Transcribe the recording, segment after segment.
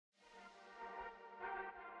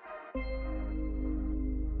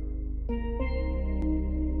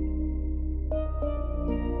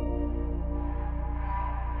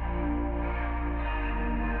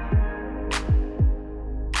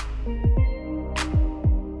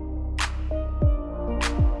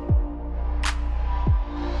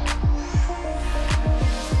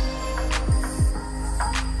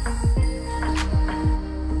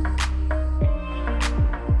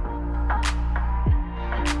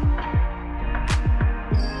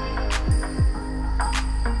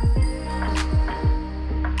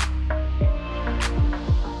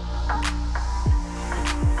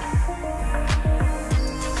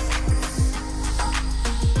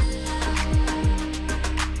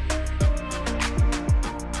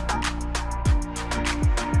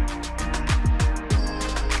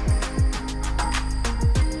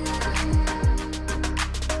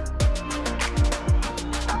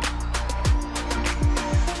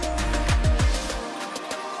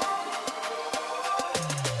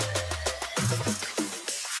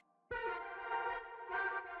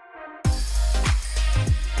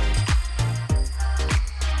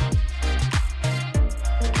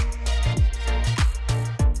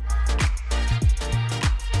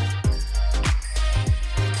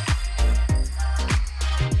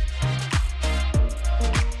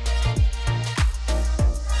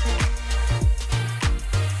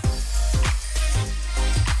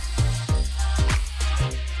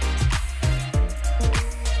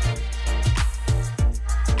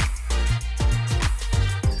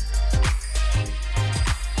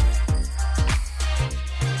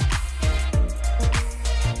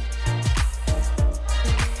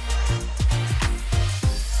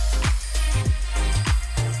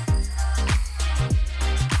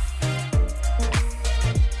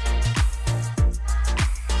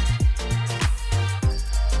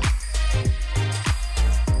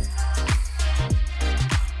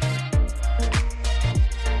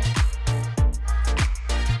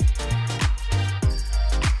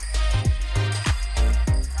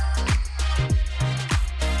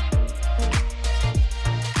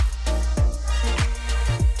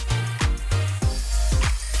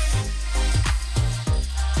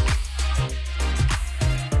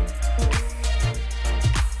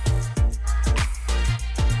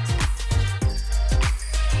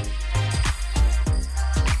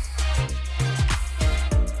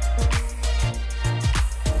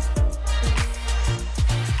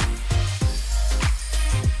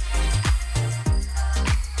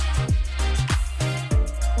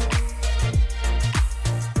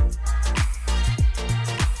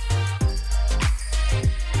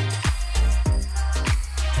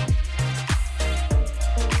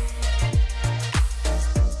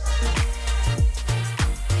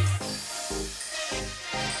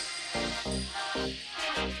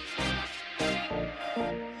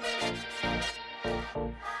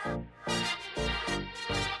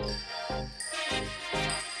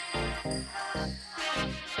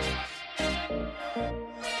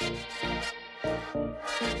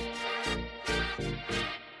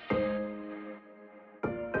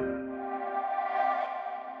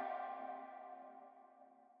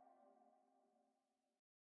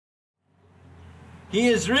He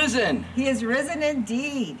is risen. He is risen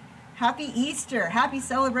indeed. Happy Easter. Happy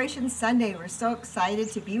Celebration Sunday. We're so excited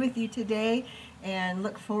to be with you today and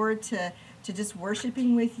look forward to just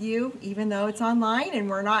worshiping with you, even though it's online and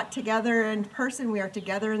we're not together in person. We are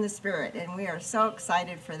together in the Spirit, and we are so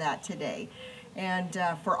excited for that today. And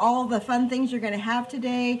for all the fun things you're going to have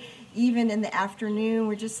today, even in the afternoon,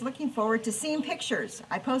 we're just looking forward to seeing pictures.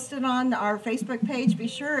 I posted on our Facebook page. Be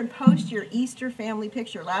sure and post your Easter family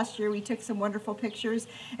picture. Last year we took some wonderful pictures,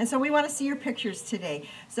 and so we want to see your pictures today.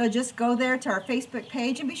 So just go there to our Facebook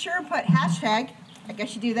page and be sure and put hashtag, I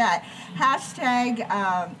guess you do that, hashtag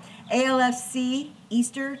ALFC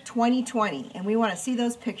Easter 2020, and we want to see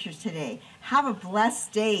those pictures today. Have a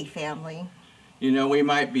blessed day, family. You know, we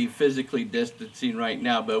might be physically distancing right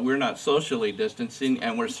now, but we're not socially distancing,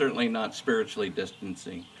 and we're certainly not spiritually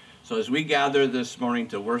distancing. So as we gather this morning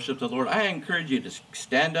to worship the Lord, I encourage you to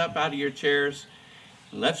stand up out of your chairs.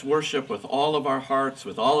 Let's worship with all of our hearts,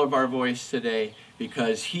 with all of our voice today,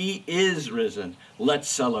 because He is risen. Let's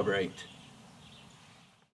celebrate.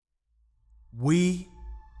 We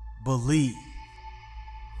believe.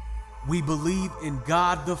 We believe in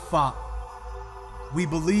God the Father. We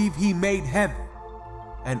believe He made heaven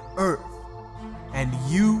and earth and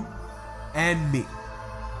you and me,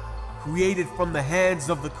 created from the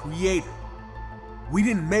hands of the Creator. We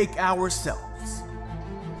didn't make ourselves.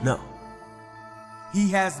 No,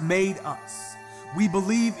 He has made us. We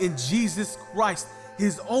believe in Jesus Christ,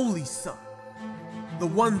 His only Son, the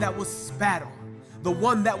one that was spat on, the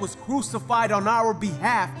one that was crucified on our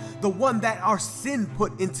behalf, the one that our sin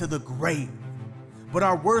put into the grave. But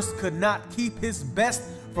our worst could not keep His best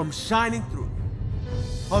from shining through.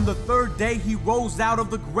 On the third day, He rose out of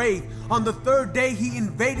the grave. On the third day, He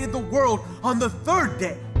invaded the world. On the third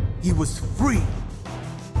day, He was free.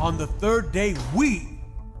 On the third day, we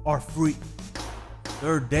are free.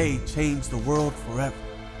 Third day changed the world forever.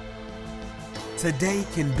 Today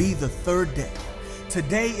can be the third day.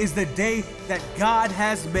 Today is the day that God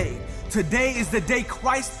has made. Today is the day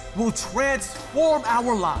Christ will transform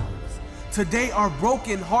our lives. Today our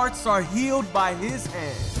broken hearts are healed by His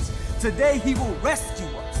hands. Today He will rescue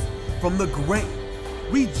us from the grave.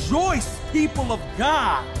 Rejoice, people of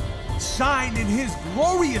God. Shine in His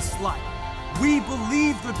glorious light. We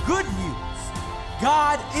believe the good news.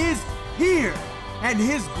 God is here, and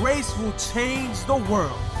His grace will change the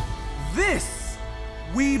world. This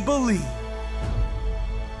we believe.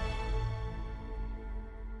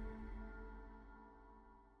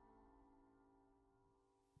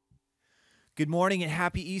 Good morning and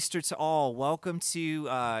happy Easter to all. Welcome to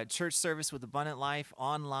church service with Abundant Life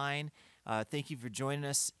online. Thank you for joining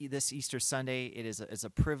us this Easter Sunday. It's a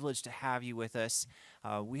privilege to have you with us.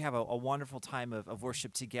 We have a wonderful time of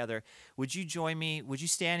worship together. Would you join me? Would you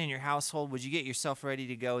stand in your household? Would you get yourself ready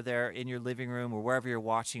to go there in your living room or wherever you're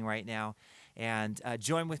watching right now? And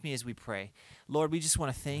join with me as we pray. Lord, we just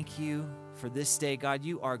want to thank you for this day. God,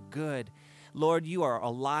 you are good. Lord, you are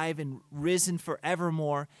alive and risen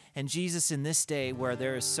forevermore. And Jesus, in this day where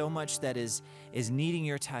there is so much that is needing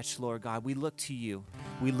your touch, Lord God, we look to you.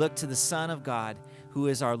 We look to the Son of God, who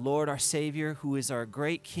is our Lord, our Savior, who is our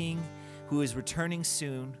great King, who is returning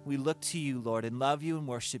soon. We look to you, Lord, and love you and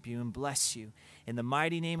worship you and bless you. In the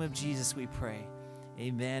mighty name of Jesus we pray.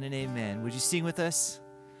 Amen and amen. Would you sing with us?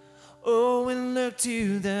 Oh, and look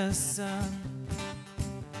to the sun.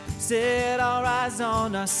 Set our eyes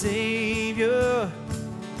on our Savior.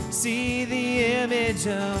 See the image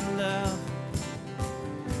of love.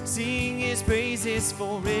 Sing His praises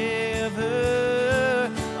forever.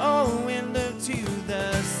 Oh, and look to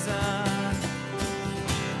the sun.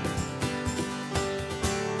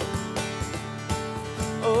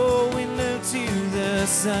 Oh, and look to the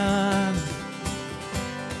sun.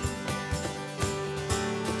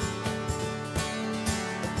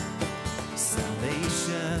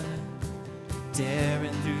 Salvation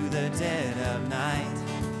tearing through the dead of night.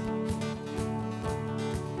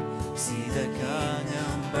 See the gun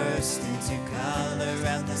burst into color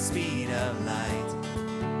at the speed of light.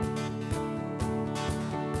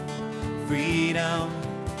 Freedom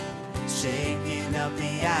shaking up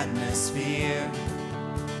the atmosphere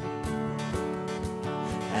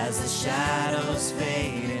as the shadows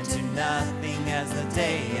fade into nothing as the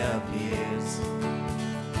day appears.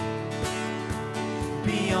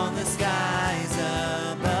 Beyond the skies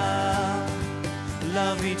above,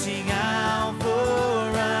 love reaching out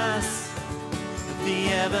for us, the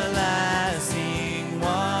everlasting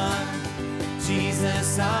one,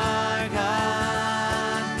 Jesus our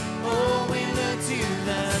God. Oh,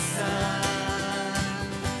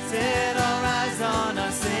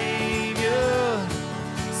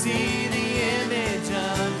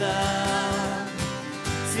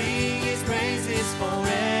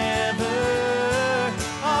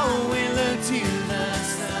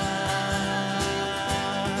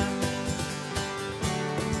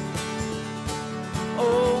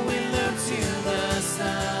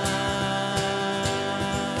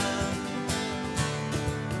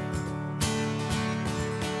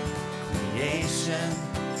 creation,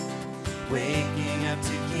 waking up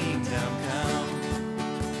to kingdom come.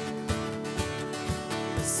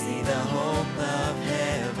 See the hope of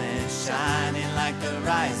heaven shining like the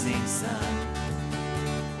rising sun.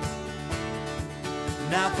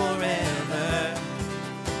 Now forever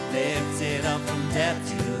lifted up from death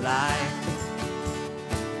to life.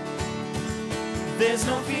 There's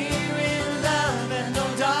no fear in love and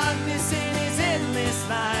no darkness in his endless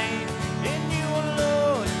light. In you, O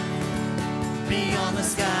Lord, beyond the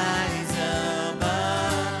skies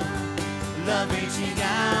above, love reaching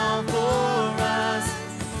out for us,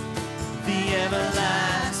 the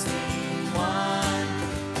everlasting one,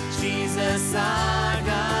 Jesus our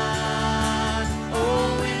God.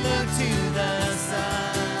 Oh, we look to the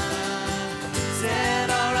sun, set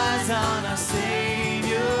our eyes on our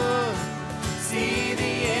Savior, see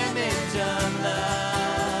the image of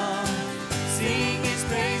love, sing his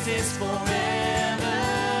praises forever.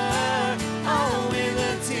 Oh, we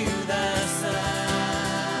look to the sun.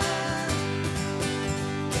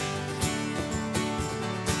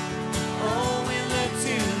 Oh, we look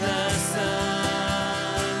to the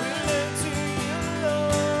sun. We look to you,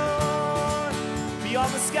 Lord.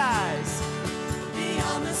 Beyond the skies,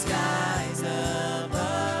 beyond the skies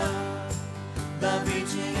above, love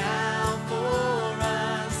reaching out for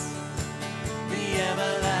us, the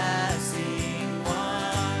everlasting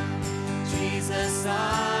one, Jesus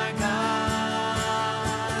our God.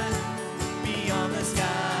 Beyond the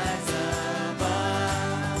skies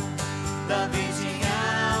above, love reaching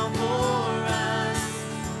out for us,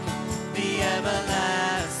 the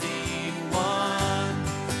everlasting one,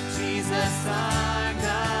 Jesus our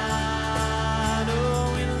God.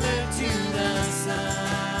 Oh, we look to the sun.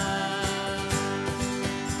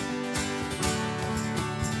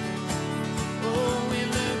 Oh, we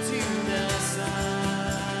look to the sun.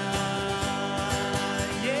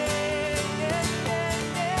 Yeah, yeah, yeah,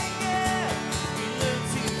 yeah, yeah. We look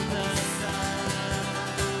to the sun.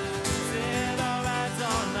 Set our eyes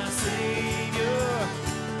on the Savior.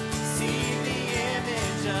 See the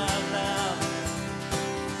image of love.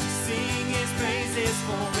 Sing his praises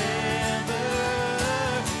forever.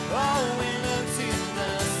 Oh, we look to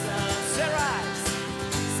the sun.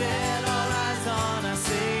 Set our eyes on our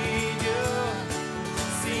Savior.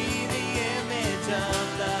 See the image of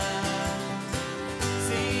love.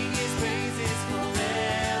 Sing his praises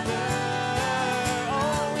forever.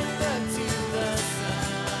 Oh, we look to the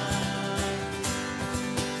sun.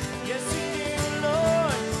 Yes, we do,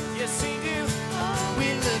 Lord. Yes, we do. We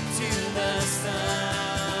look to the sun.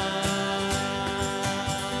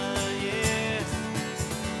 Yes.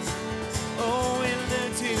 Oh, we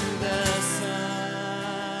look to the sun.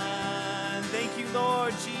 Thank you,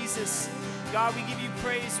 Lord Jesus. God, we give you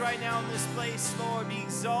praise right now in this place, Lord. Be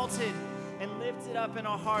exalted and lifted up in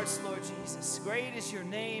our hearts, Lord Jesus. Great is your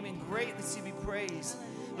name and greatly to be praised.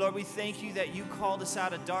 Lord, we thank you that you called us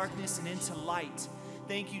out of darkness and into light.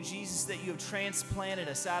 Thank you, Jesus, that you have transplanted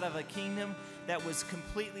us out of a kingdom that was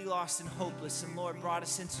completely lost and hopeless, and Lord, brought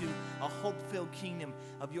us into a hope-filled kingdom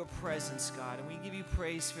of your presence, God. And we give you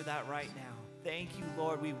praise for that right now. Thank you,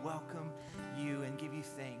 Lord. We welcome you and give you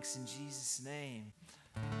thanks in Jesus' name.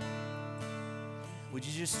 Would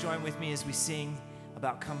you just join with me as we sing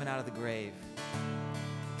about coming out of the grave?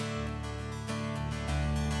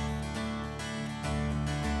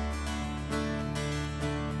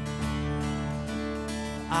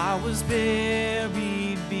 I was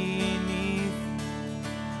buried beneath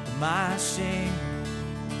my shame.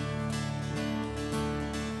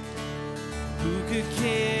 Who could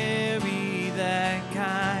carry that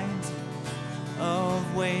kind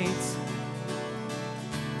of weight?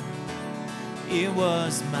 It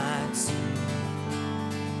was my tomb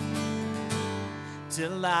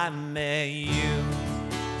till I met you.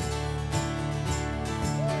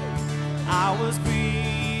 I was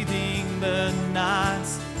breathing but not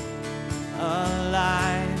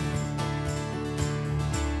alive.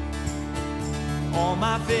 All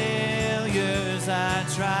my failures I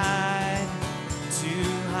tried to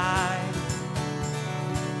hide.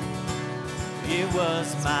 It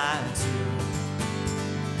was my tomb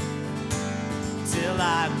till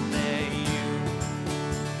I met you.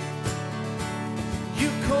 You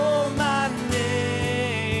called my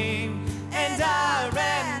name and I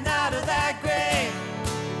ran out of that grave,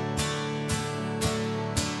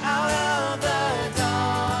 out of the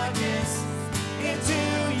darkness into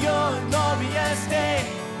your glorious day.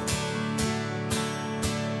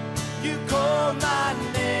 You called my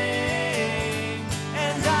name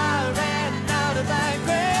and I ran out of that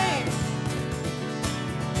grave,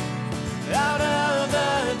 out of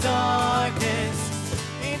the darkness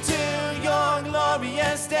into your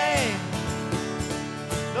glorious day.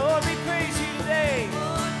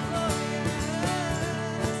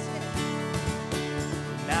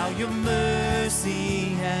 Your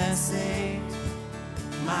mercy has saved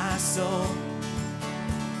my soul.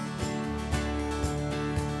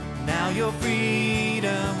 Now your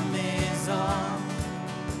freedom is all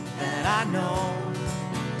that I know.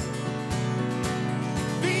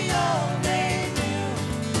 The only new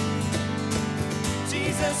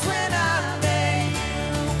Jesus, when I lay you,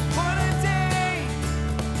 what a day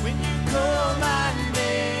when you call my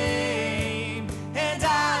name, and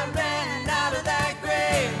I ran out of that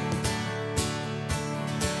grave,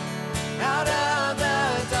 out of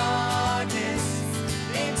the darkness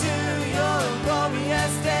into your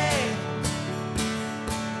glorious day.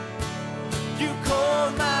 You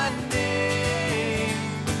called my name,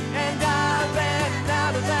 and I ran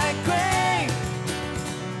out of that grave,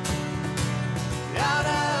 out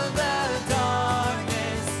of the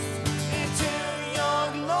darkness into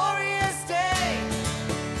your glorious day.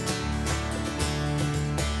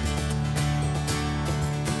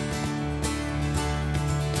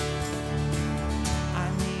 I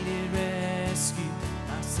needed rescue,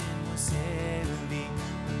 my sin was heavy,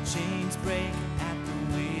 chains break at the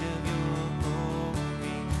weight of your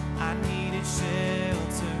glory. I needed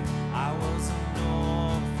shelter, I was an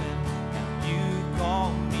orphan, now you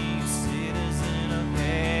call me a citizen of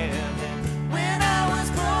heaven. When I was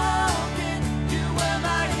broken, you were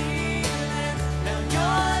my healing, now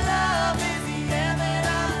your love is the air that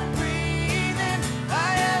I'm breathing. I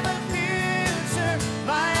have a future,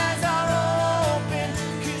 my eyes are open,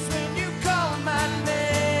 'cause when you call my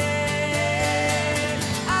name,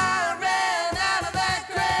 I ran out of that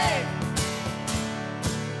grave,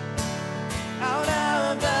 out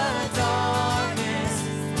of the darkness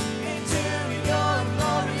into your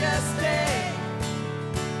glorious day.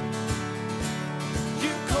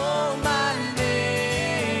 You called my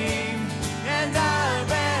name, and I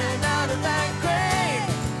ran out of that grave,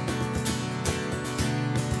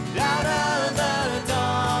 out of the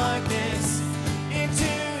darkness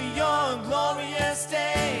into your glorious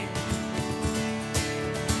day.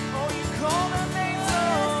 Oh, you call my name,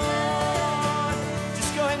 Lord.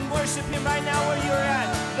 Just go ahead and worship him right now where you're at.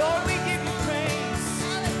 Lord, we give you praise.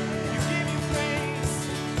 You give you praise.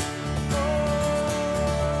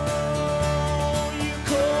 Oh, you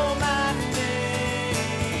call my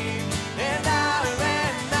name, and I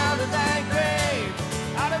ran out of that grave,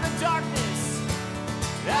 out of the darkness,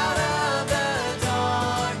 out of the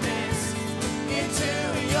darkness into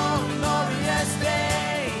your glorious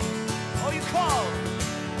day. Oh, you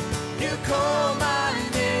call my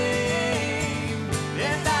name,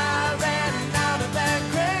 and I ran out of that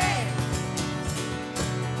grave,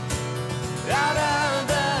 out of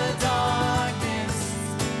the darkness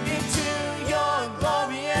into your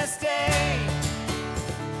glorious day.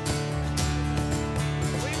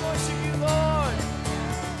 We worship you, Lord.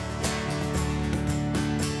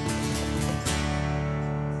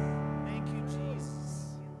 Thank you, Jesus.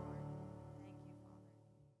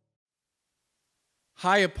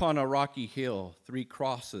 High upon a rocky hill, 3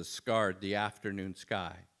 crosses scarred the afternoon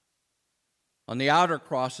sky. On the outer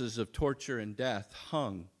crosses of torture and death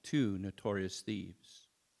hung 2 notorious thieves.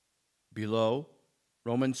 Below,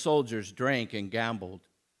 Roman soldiers drank and gambled,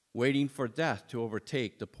 waiting for death to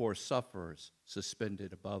overtake the poor sufferers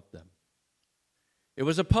suspended above them. It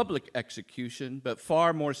was a public execution, but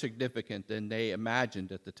far more significant than they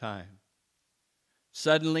imagined at the time.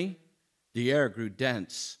 Suddenly, the air grew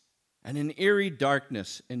dense, and an eerie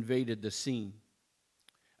darkness invaded the scene.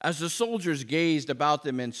 As the soldiers gazed about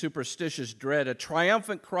them in superstitious dread, a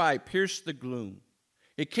triumphant cry pierced the gloom.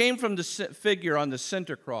 It came from the figure on the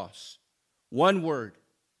center cross, one word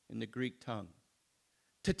in the Greek tongue,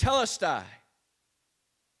 tetelestai.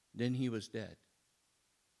 Then he was dead.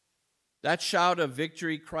 That shout of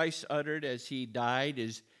victory Christ uttered as he died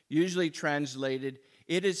is usually translated,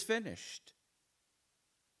 "It is finished."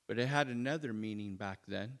 But it had another meaning back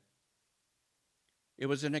then. It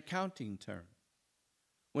was an accounting term.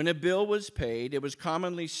 When a bill was paid, it was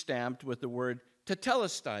commonly stamped with the word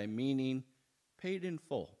tetelestai, meaning paid in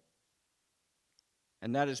full.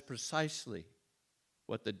 And that is precisely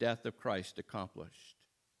what the death of Christ accomplished.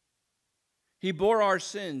 He bore our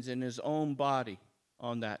sins in his own body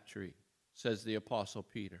on that tree, says the Apostle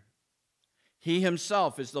Peter. He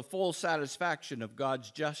himself is the full satisfaction of God's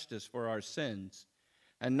justice for our sins,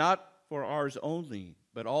 and not for ours only,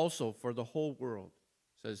 but also for the whole world,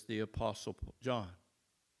 says the Apostle John.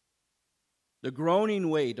 The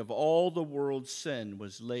groaning weight of all the world's sin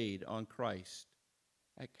was laid on Christ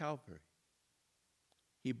at Calvary.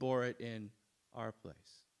 He bore it in our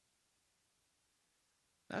place.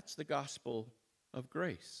 That's the gospel of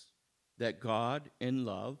grace, that God, in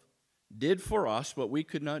love, did for us what we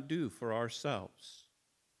could not do for ourselves.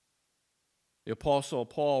 The Apostle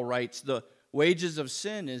Paul writes, the wages of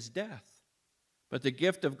sin is death, but the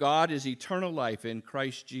gift of God is eternal life in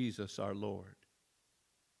Christ Jesus our Lord.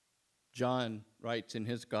 John writes in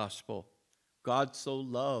his gospel, God so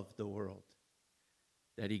loved the world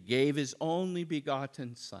that he gave his only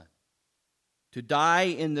begotten Son to die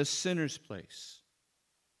in the sinner's place,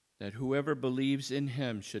 that whoever believes in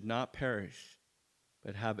him should not perish,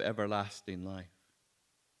 but have everlasting life.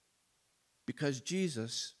 Because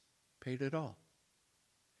Jesus paid it all.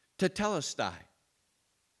 Tetelestai,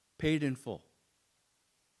 paid in full.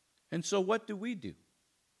 And so what do?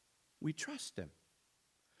 We trust him.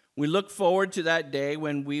 We look forward to that day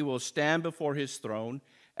when we will stand before his throne,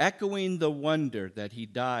 echoing the wonder that he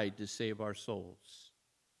died to save our souls.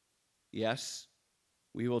 Yes,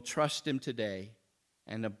 we will trust him today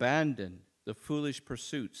and abandon the foolish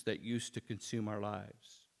pursuits that used to consume our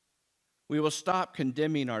lives. We will stop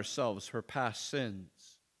condemning ourselves for past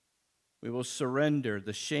sins. We will surrender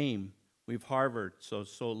the shame we've harbored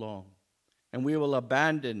so long, and we will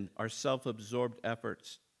abandon our self-absorbed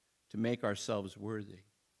efforts to make ourselves worthy.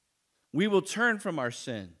 We will turn from our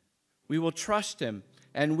sin. We will trust him,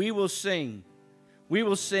 and we will sing. We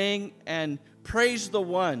will sing and praise the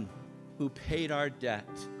one who paid our debt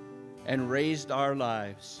and raised our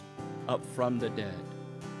lives up from the dead.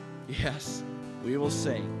 Yes, we will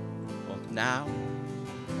sing both now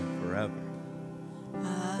and forever.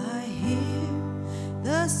 I hear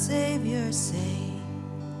the Savior say,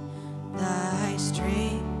 thy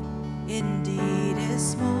strength indeed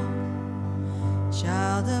is small.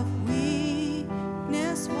 Child of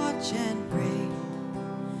weakness, watch and pray.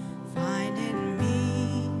 Find in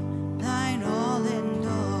me thine all and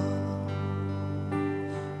all.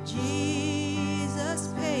 Jesus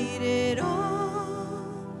paid it all.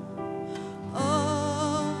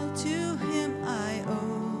 All to him I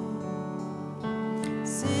owe.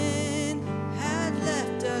 Sin had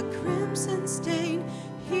left a crimson stain.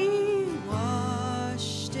 He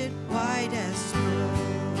washed it white as snow.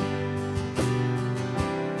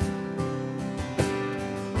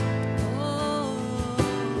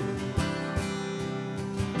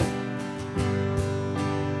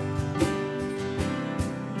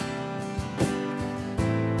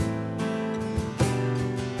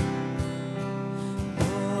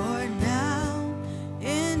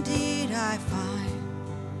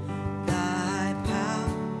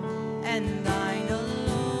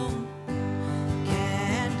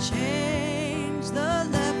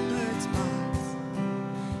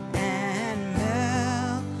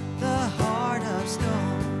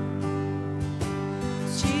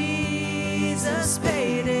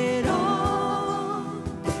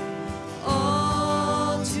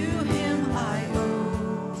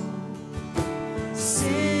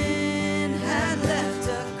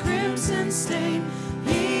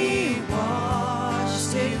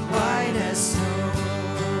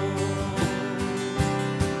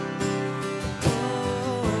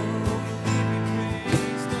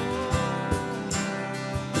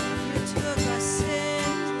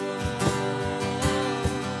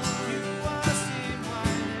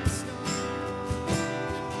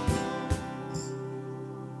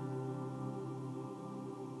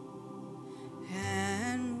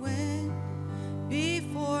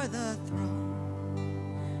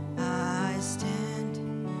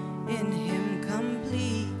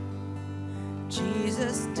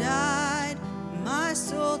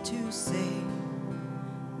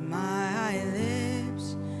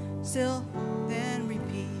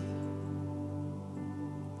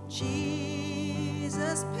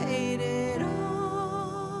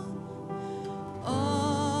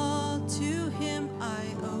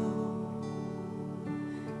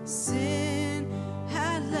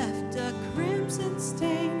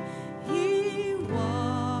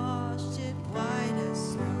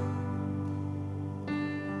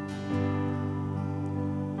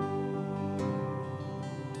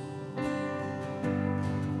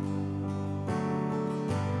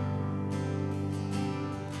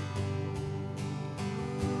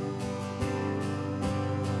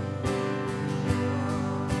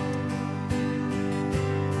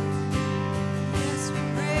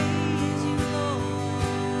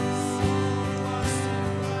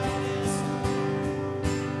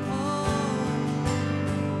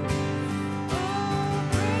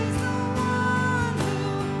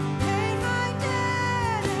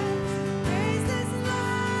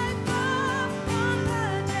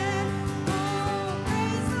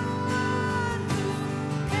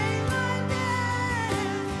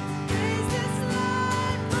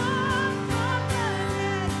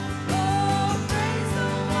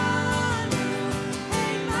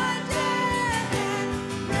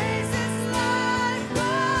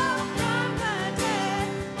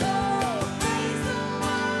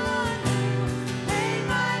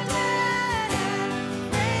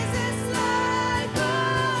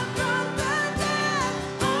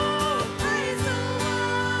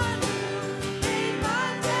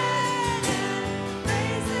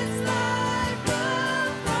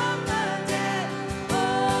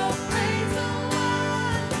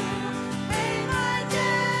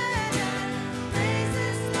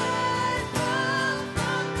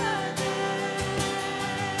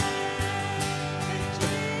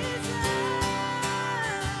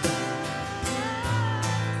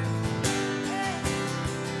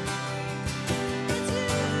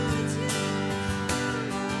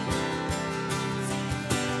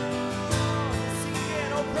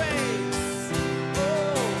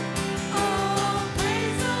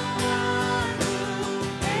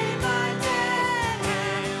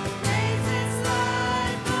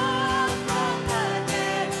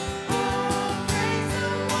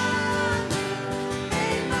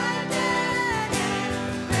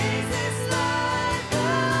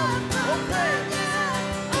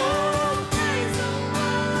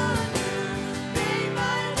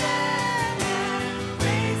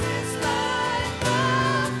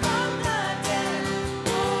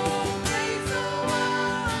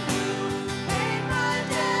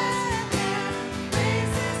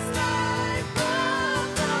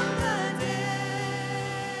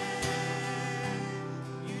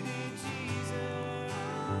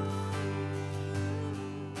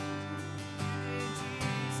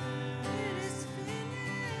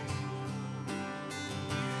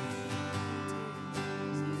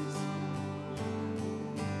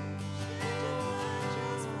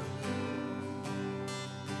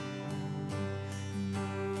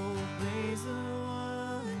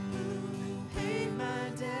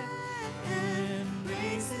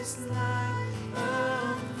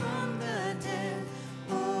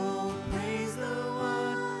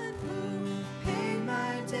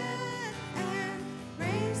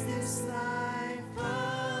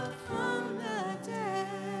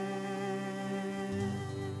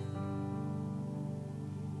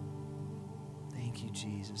 you,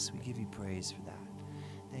 Jesus. We give you praise for that.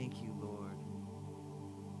 Thank you, Lord.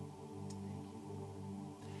 Thank you, Lord.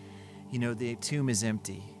 You know, the tomb is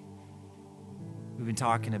empty. We've been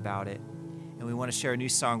talking about it, and we want to share a new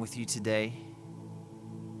song with you today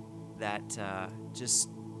that just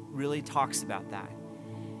really talks about that.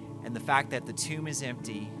 And the fact that the tomb is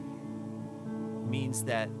empty means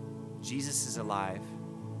that Jesus is alive.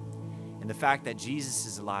 And the fact that Jesus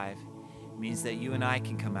is alive means that you and I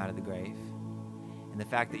can come out of the grave. And the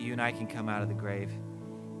fact that you and I can come out of the grave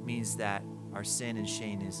means that our sin and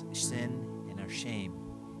our shame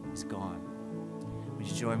is gone. Would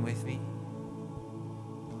you join with me?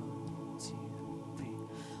 1, 2, 3.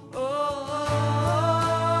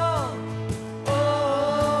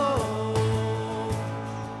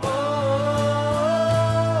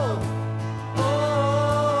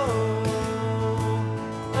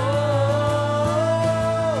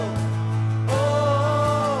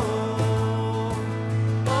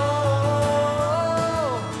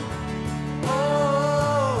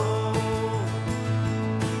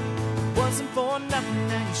 Wasn't for nothing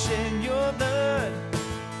that you shed your blood.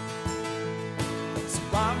 So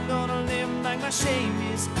I'm gonna live like my shame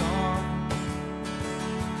is gone.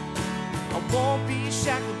 I won't be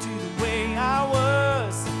shackled to the way I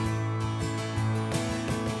was.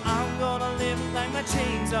 I'm gonna live like my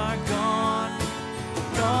chains are gone,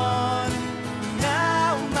 gone.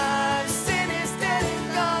 Now my sin is dead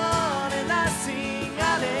and gone, and I sing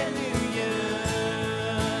hallelujah.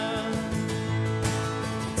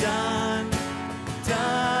 Done,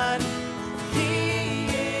 done. He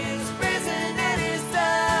is risen and is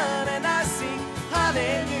done, and I sing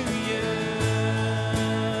hallelujah.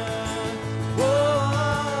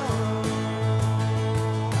 Whoa.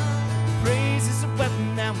 Praise is a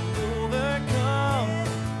weapon that will overcome.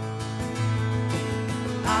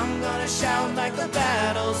 I'm gonna shout like the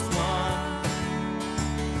battle's won.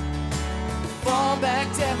 Fall back,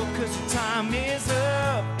 devil, 'cause your time is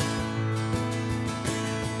up.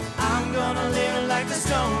 I'm gonna live like the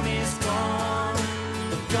stone is gone,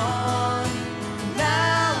 gone.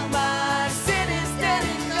 Now my sin is dead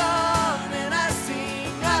and gone, and I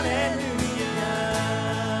sing hallelujah.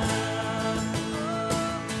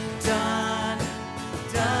 Done,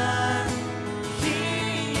 done.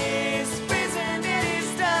 He is risen, it is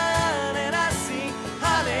done, and I sing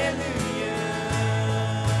hallelujah.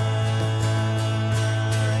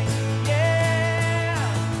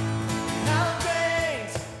 Yeah. Now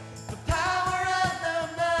praise the power of the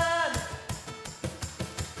blood.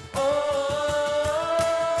 Oh,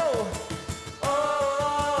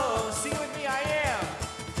 oh, sing with me, I am.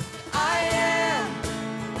 I am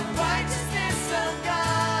the righteousness of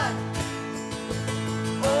God.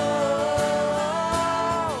 Oh,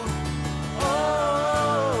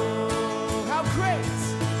 oh, how great.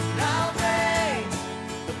 Now praise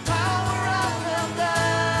the power of the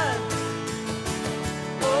blood.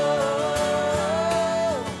 Oh,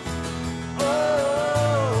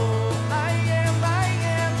 oh, I am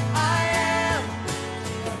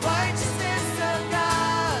the righteousness of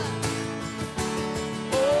God.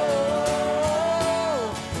 Oh,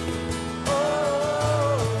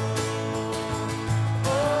 oh,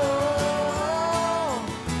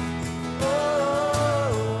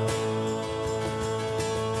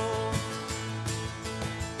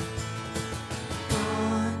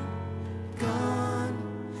 Gone, gone.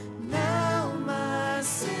 Now my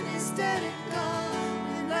sin is dead and gone,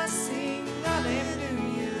 and I sing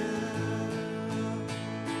hallelujah.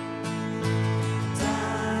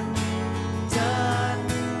 Done, done.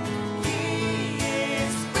 He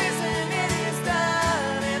is risen, it is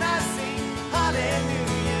done, and I sing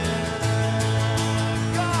hallelujah.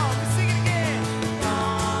 Go on, sing it again.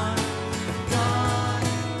 Gone, gone.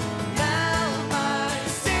 Now my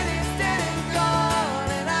sin is dead and gone,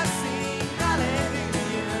 and I sing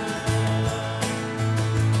hallelujah.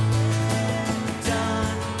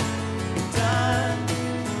 Done, done.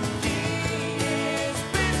 He is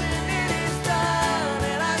risen, it is done,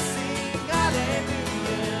 and I sing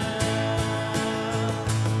hallelujah.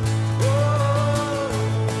 Oh,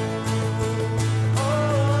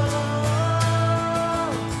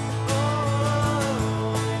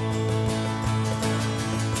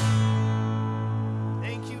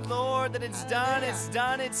 Thank you, Lord, that it's done, it's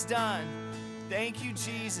done, it's done. Thank you,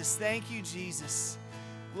 Jesus. Thank you, Jesus.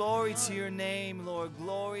 Glory to your name, Lord.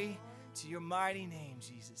 Glory to your mighty name,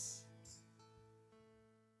 Jesus.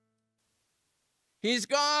 He's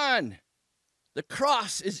gone. The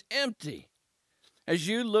cross is empty. As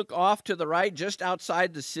you look off to the right, just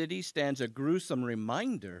outside the city, stands a gruesome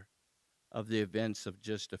reminder of the events of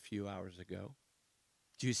just a few hours ago.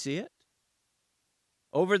 Do you see it?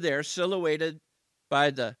 Over there, silhouetted by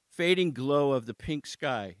the fading glow of the pink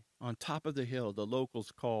sky on top of the hill the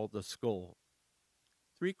locals call the Skull.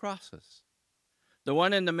 3 crosses. The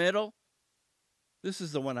one in the middle, this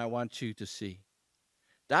is the one I want you to see.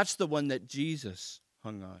 That's the one that Jesus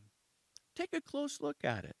hung on. Take a close look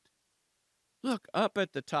at it. Look up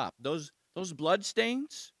at the top. Those blood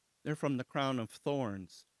stains, they're from the crown of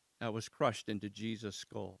thorns that was crushed into Jesus'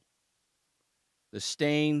 skull. The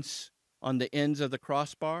stains on the ends of the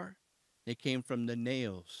crossbar, they came from the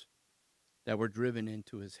nails that were driven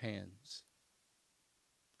into his hands.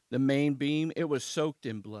 The main beam, it was soaked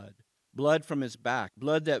in blood. Blood from his back.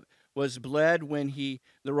 Blood that was bled when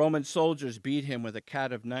the Roman soldiers beat him with a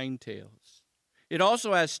cat of 9 tails. It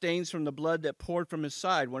also has stains from the blood that poured from his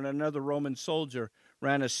side when another Roman soldier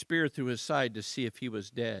ran a spear through his side to see if he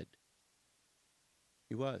was dead.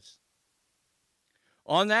 He was.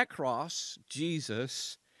 On that cross,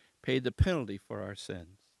 Jesus paid the penalty for our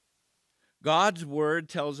sins. God's word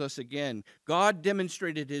tells us again, God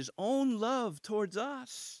demonstrated his own love towards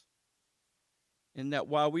us, in that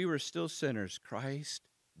while we were still sinners, Christ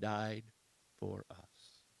died for us.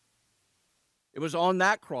 It was on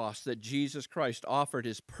that cross that Jesus Christ offered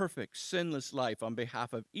his perfect, sinless life on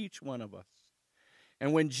behalf of each one of us.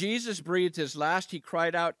 And when Jesus breathed his last, he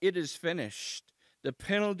cried out, "It is finished. The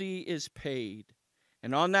penalty is paid."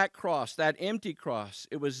 And on that cross, that empty cross,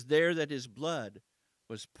 it was there that his blood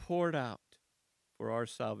was poured out for our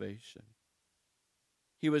salvation.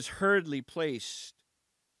 He was hurriedly placed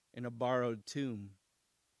in a borrowed tomb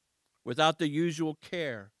without the usual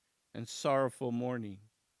care and sorrowful mourning.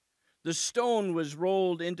 The stone was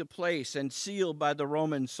rolled into place and sealed by the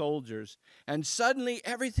Roman soldiers, and suddenly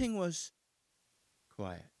everything was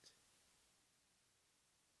quiet.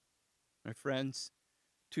 My friends,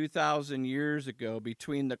 2,000 years ago,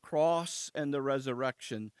 between the cross and the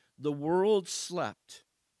resurrection, the world slept.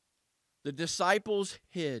 The disciples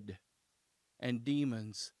hid, and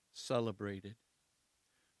demons celebrated.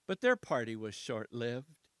 But their party was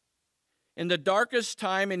short-lived. In the darkest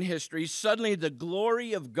time in history, suddenly the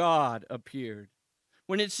glory of God appeared.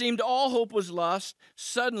 When it seemed all hope was lost,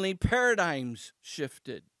 suddenly paradigms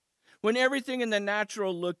shifted. When everything in the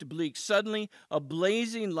natural looked bleak, suddenly a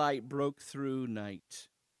blazing light broke through night.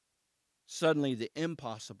 Suddenly the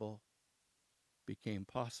impossible became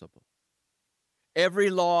possible. Every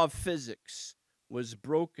law of physics was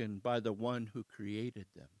broken by the one who created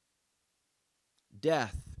them.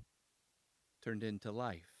 Death turned into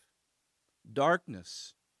life.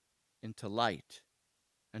 Darkness into light,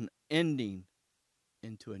 an ending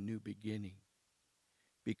into a new beginning,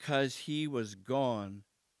 because he was gone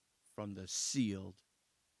from the sealed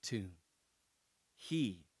tomb.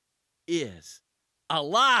 He is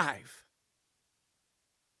alive.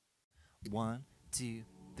 1, 2,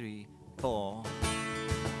 3, 4.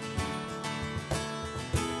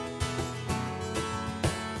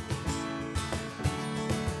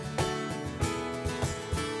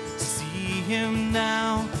 Him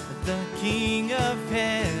now, the King of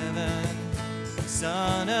heaven,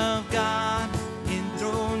 Son of God,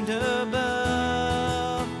 enthroned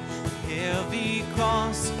above. Heavy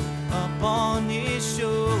cross upon his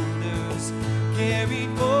shoulders, carried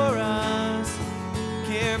for us,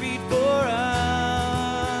 carried for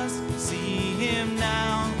us. See him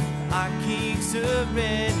now, our King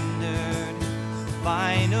surrendered,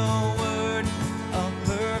 final word of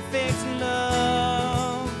perfect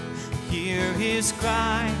love. Hear his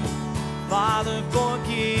cry, Father,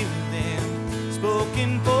 forgive them,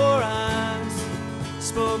 spoken for us,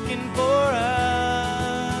 spoken for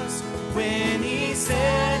us. When he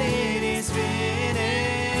said it is finished,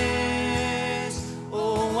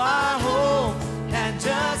 oh, our hope had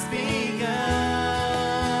just begun.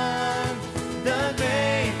 The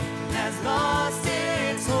grave has lost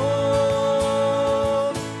its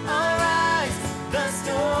hold. Arise, the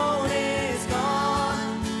stone is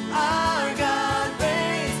gone. Our God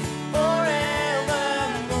reigns forevermore.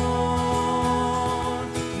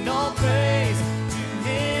 No praise to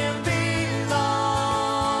him belongs.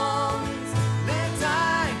 Lift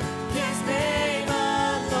high his name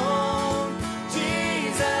alone.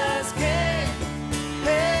 Jesus came,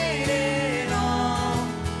 paid it all.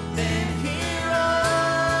 Then he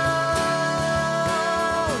rose.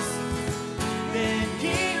 Then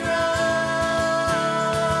he rose.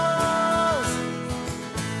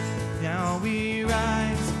 Now we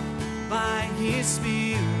rise by his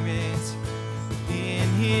Spirit. In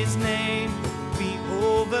his name we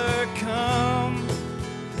overcome.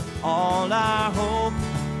 All our hope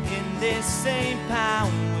in this same power,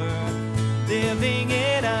 living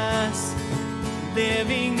in us,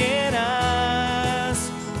 living in us.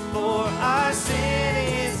 For our sin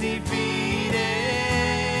is defeated.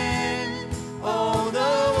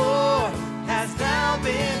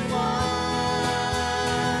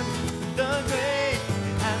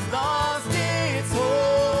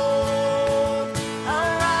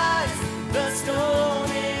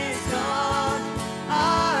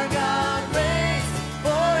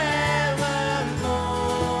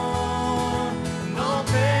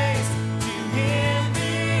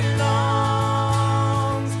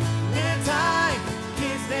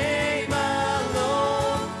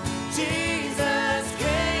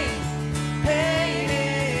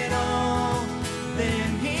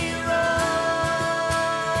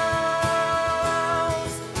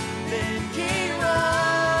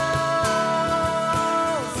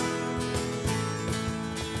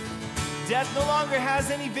 Death no longer has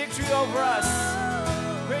any victory over us.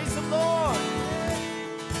 Praise the Lord.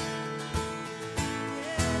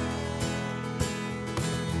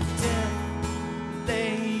 Death,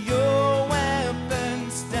 lay your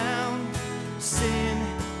weapons down. Sin,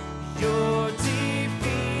 you're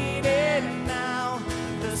defeated now.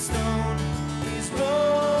 The stone is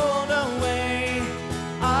rolled away.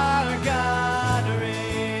 Our God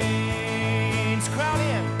reigns. Crown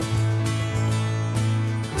Him.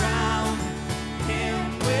 Crown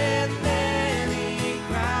Him with many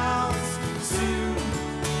crowns. Soon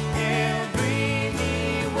every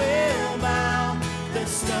knee will bow. The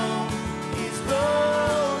stone is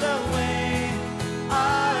rolled away.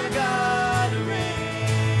 Our God reigns.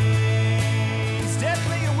 Death,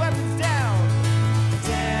 lay your weapons down.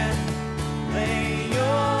 Death, lay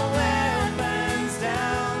your weapons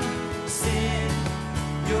down. Sin,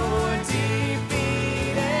 you're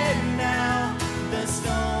defeated now. The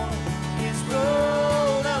stone is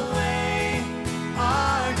rolled away.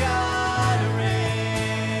 Our God reigns.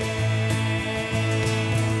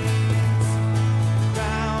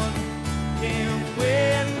 Crown Him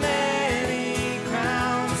with many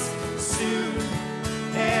crowns. Soon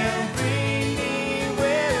every knee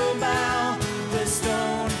will bow. The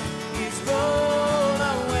stone is rolled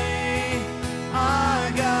away.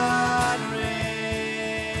 Our God reigns.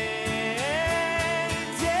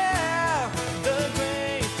 Yeah, the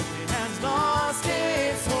grave has lost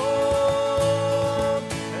its hold.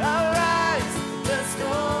 Arise, the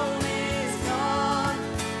stone is gone.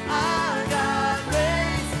 Our God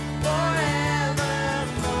reigns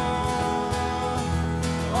forevermore.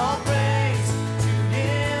 All praise to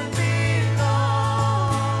Him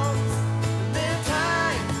belongs. Lift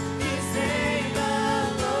high His name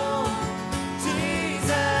alone.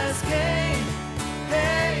 Jesus came,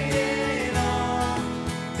 paid it all.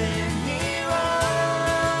 Then He rose.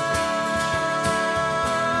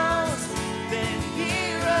 Then He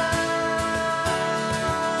rose.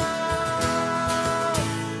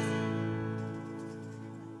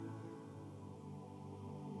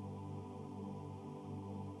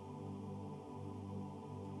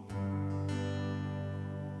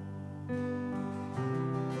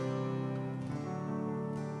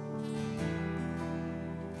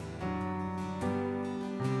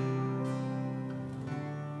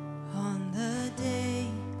 On the day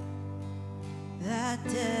that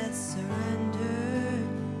death surrendered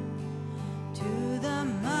to the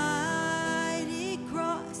mighty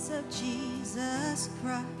cross of Jesus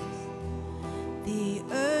Christ, the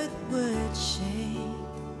earth would shake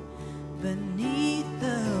beneath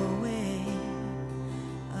the weight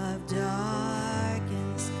of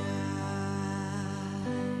darkened sky.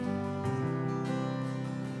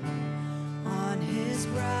 On His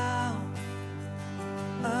brow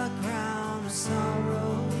a crown of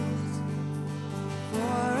sorrows, for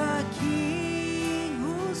a king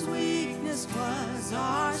whose weakness was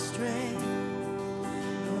our strength.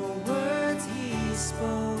 The words He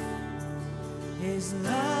spoke, His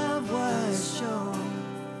love was shown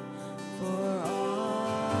for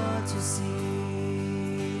all to see.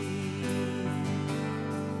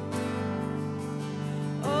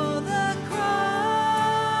 Oh, the cross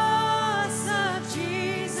of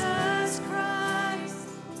Jesus Christ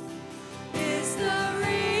is the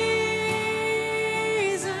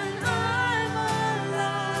reason I'm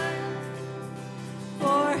alive.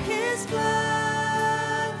 For His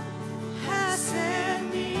blood has set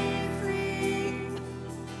me free.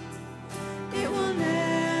 It will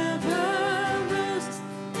never lose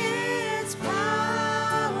its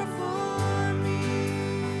power for me.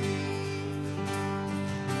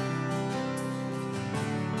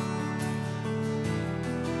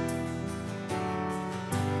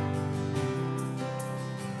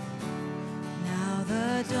 Now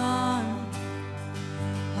the dawn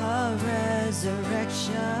of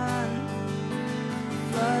resurrection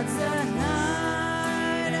floods the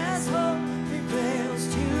night as hope prevails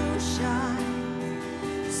to shine.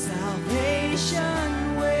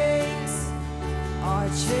 Salvation waits, our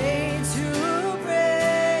chains to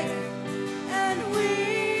break, and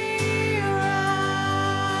we rise.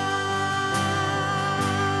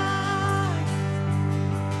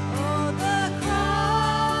 Oh, the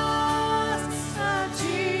cross of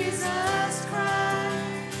Jesus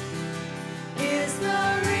Christ is the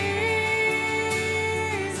reason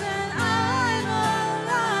I'm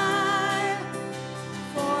alive.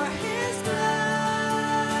 For His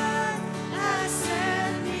blood has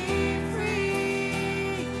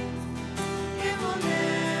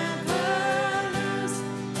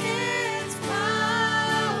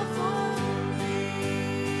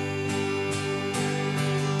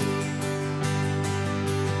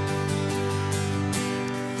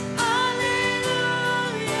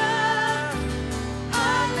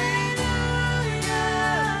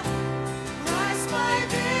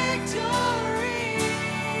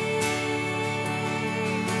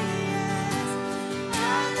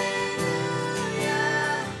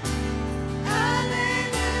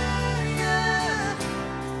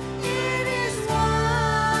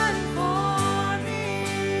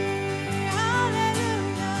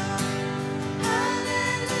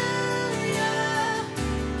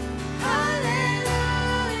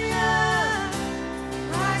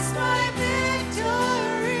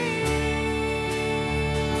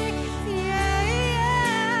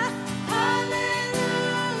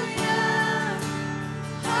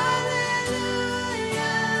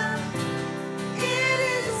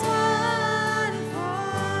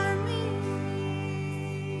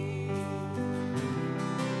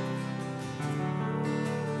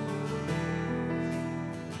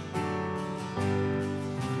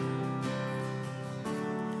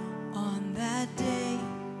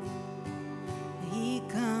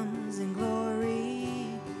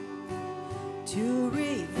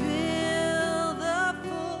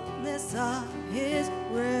presence of his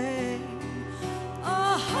reign.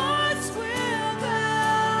 Our hearts will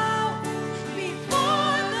bow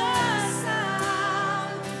before the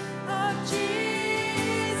sound of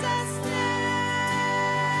Jesus' name.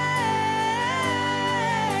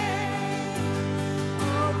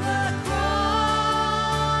 Oh, the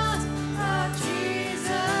cross of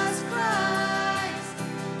Jesus Christ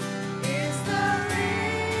is the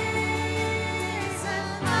reason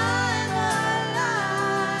I'm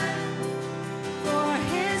alive. For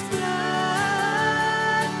his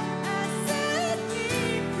blood has set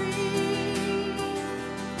me free.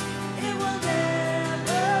 It will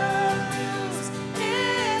never lose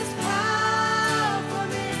its power for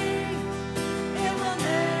me. It will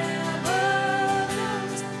never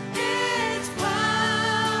lose its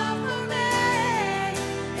power for me.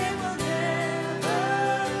 It will never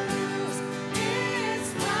lose its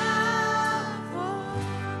power for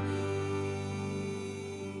me.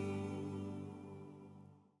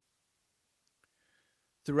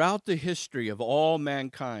 Throughout the history of all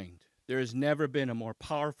mankind, there has never been a more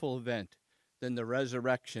powerful event than the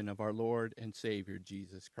resurrection of our Lord and Savior,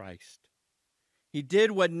 Jesus Christ. He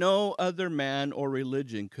did what no other man or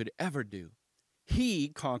religion could ever do. He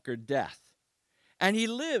conquered death, and he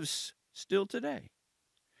lives still today.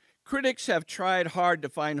 Critics have tried hard to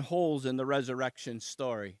find holes in the resurrection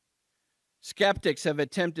story. Skeptics have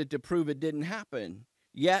attempted to prove it didn't happen,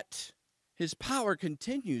 yet his power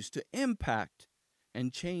continues to impact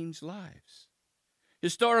and change lives.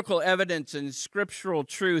 Historical evidence and scriptural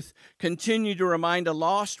truth continue to remind a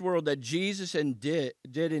lost world that Jesus did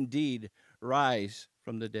indeed rise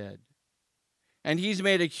from the dead. And he's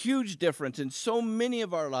made a huge difference in so many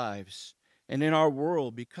of our lives and in our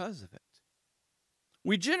world because of it.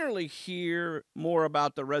 We generally hear more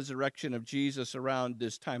about the resurrection of Jesus around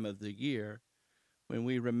this time of the year when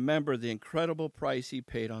we remember the incredible price he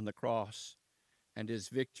paid on the cross and his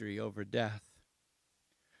victory over death.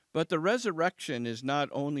 But the resurrection is not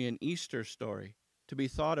only an Easter story to be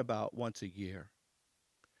thought about once a year.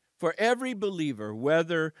 For every believer,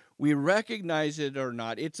 whether we recognize it or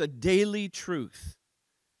not, it's a daily truth.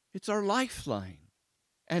 It's our lifeline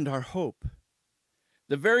and our hope.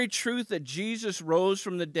 The very truth that Jesus rose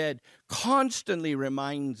from the dead constantly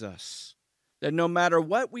reminds us that no matter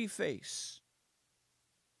what we face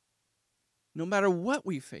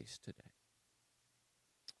today,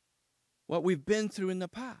 what we've been through in the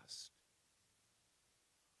past,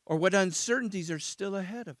 or what uncertainties are still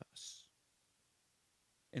ahead of us,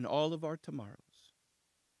 in all of our tomorrows,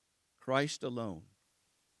 Christ alone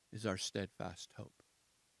is our steadfast hope.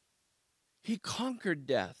 He conquered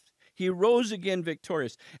death. He rose again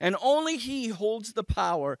victorious, and only he holds the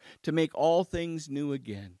power to make all things new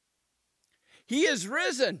again. He is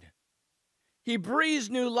risen. He breathes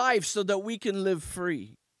new life so that we can live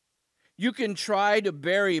free. You can try to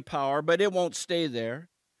bury power, but it won't stay there.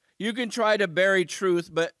 You can try to bury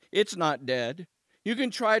truth, but it's not dead. You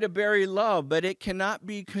can try to bury love, but it cannot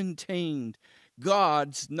be contained.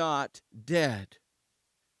 God's not dead,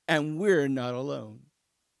 and we're not alone.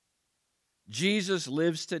 Jesus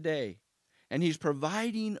lives today, and he's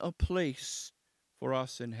providing a place for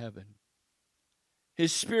us in heaven.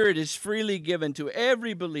 His Spirit is freely given to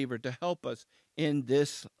every believer to help us in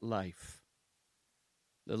this life.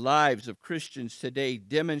 The lives of Christians today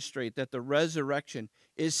demonstrate that the resurrection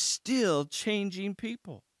is still changing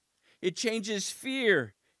people. It changes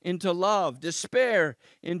fear into love, despair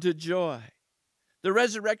into joy. The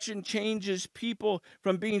resurrection changes people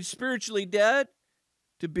from being spiritually dead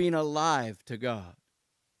to being alive to God.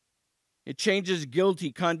 It changes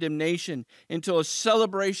guilty condemnation into a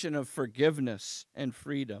celebration of forgiveness and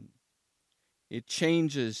freedom. It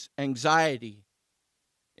changes anxiety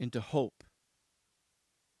into hope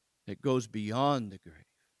that goes beyond the grave.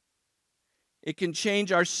 It can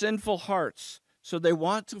change our sinful hearts so they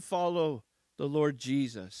want to follow the Lord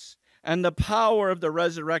Jesus. And the power of the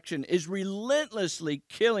resurrection is relentlessly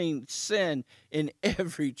killing sin in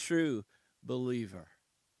every true believer.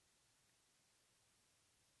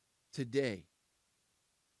 Today,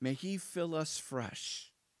 may he fill us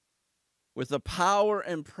fresh with the power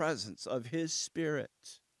and presence of his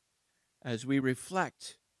Spirit as we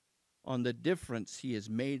reflect on the difference he has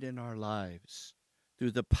made in our lives through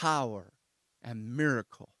the power and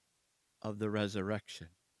miracle of the resurrection.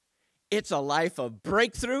 It's a life of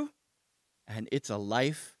breakthrough, and it's a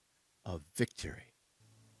life of victory.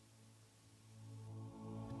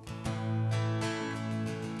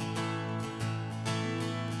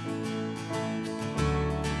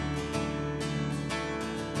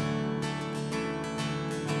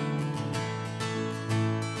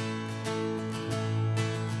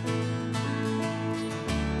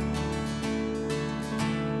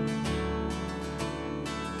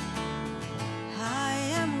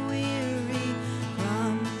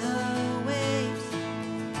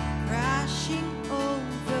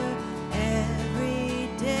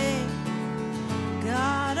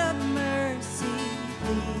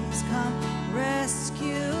 Jesus, come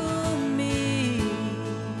rescue me.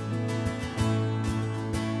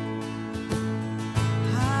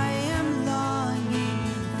 I am longing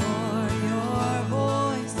for your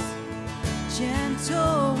voice,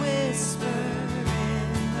 gentle whisper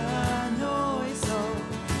in the noise. Oh,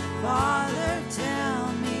 Father,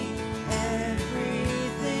 tell me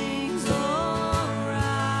everything's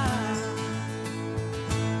alright.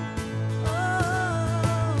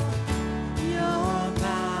 Oh, your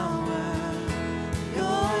power,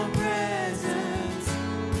 your presence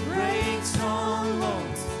breaks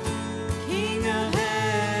strongholds. King of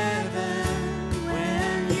heaven,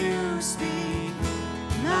 when you speak,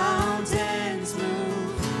 mountains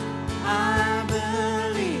move. I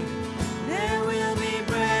believe there will be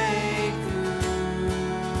breakthrough.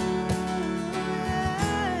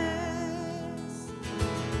 Yes.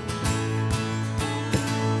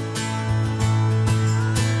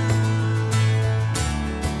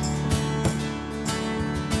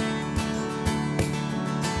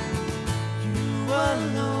 You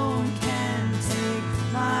alone can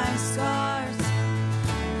take my scars.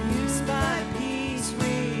 Use my peace,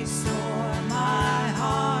 restore my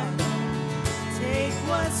heart. Take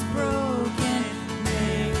what's broken,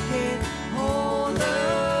 make it whole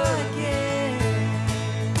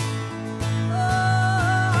again. Oh,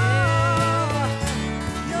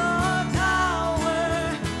 your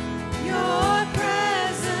power, your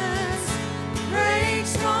presence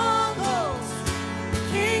breaks strongholds.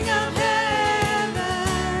 King of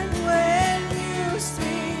heaven, when you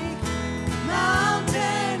speak,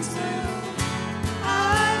 mountains move.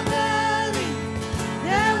 I believe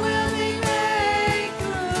there will be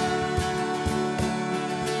breakthrough.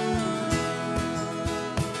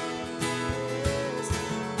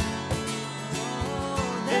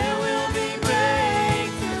 There will be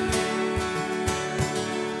breakthrough.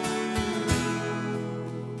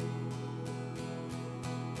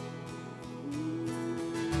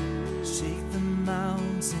 Shake the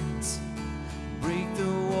mountains, break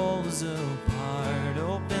the walls apart,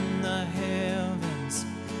 open the heavens.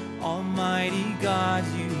 Almighty God,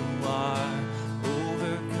 you are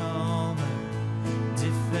overcomer,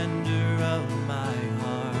 defender of my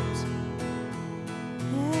heart.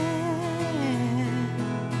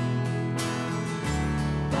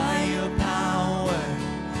 By your power,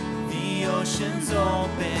 the oceans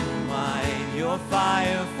open wide, your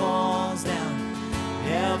fire falls down,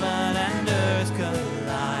 heaven and earth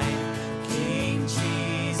collide. King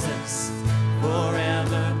Jesus,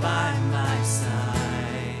 forever by my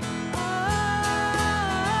side.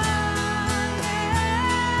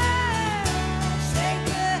 Shake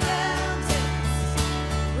the mountains,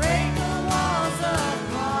 break the walls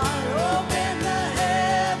apart, open the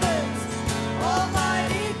heavens.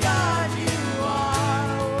 Almighty God, you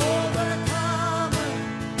are overcomer,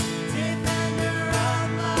 defender of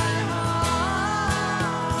my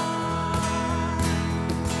heart.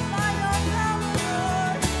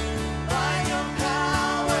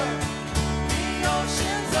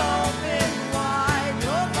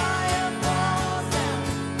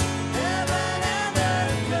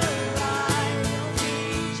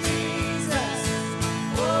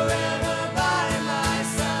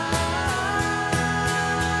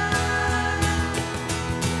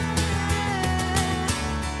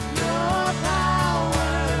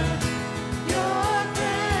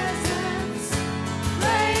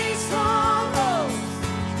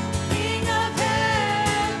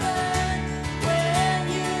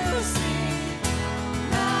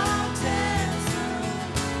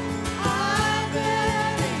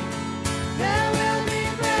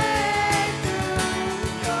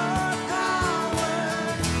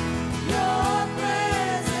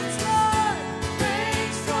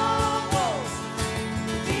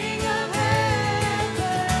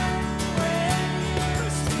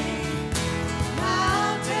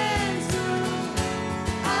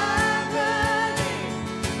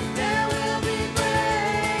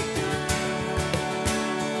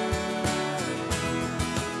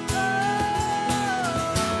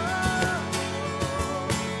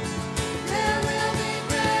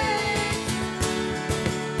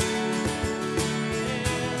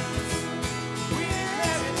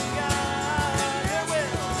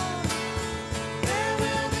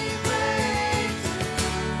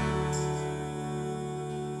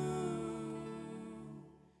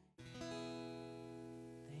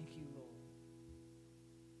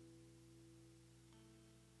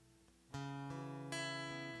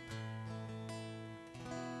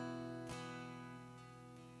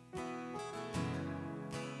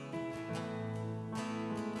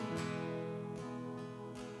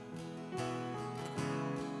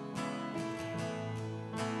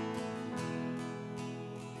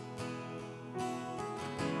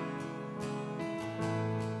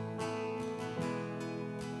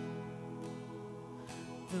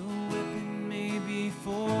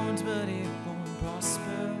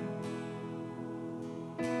 prosper.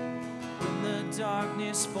 When the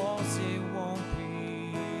darkness falls, it won't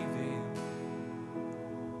prevail.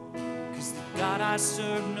 'Cause the God I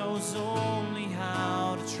serve knows only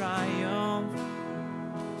how to triumph.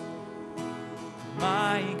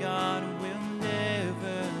 My God will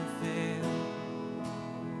never fail.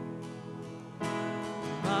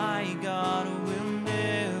 My God will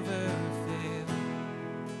never fail.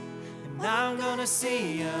 And I'm gonna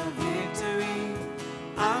see a victory.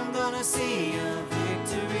 I'm gonna see a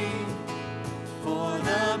victory. For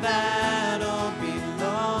the battle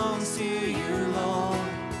belongs to you, Lord.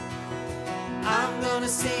 I'm gonna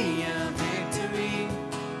see a victory.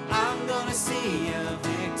 I'm gonna see a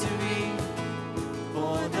victory.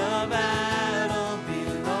 For the battle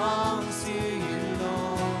belongs to you,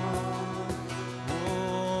 Lord.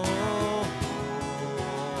 Oh, oh,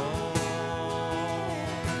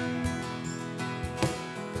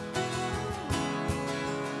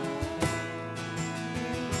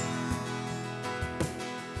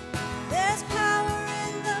 There's power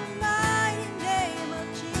in the mighty name of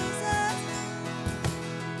Jesus.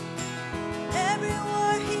 Every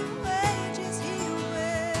war he wages, he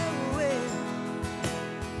will win.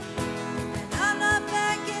 And I'm not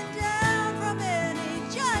backing down from any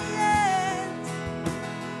giants.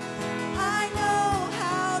 I know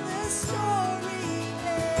how this story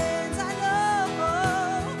ends. I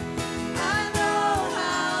know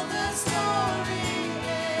how the story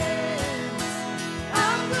ends.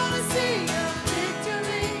 I'm gonna see a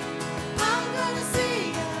victory. I'm gonna see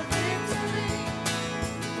a victory.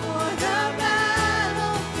 For the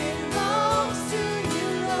battle belongs to you,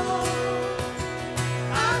 Lord.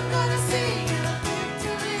 I'm gonna see a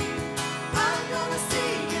victory. I'm gonna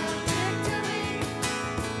see a victory.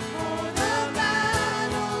 For the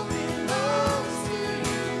battle belongs to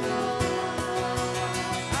you, Lord.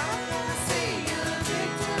 I'm gonna see a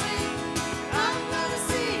victory. I'm gonna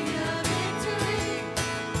see a victory.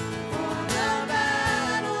 For the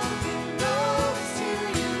battle belongs to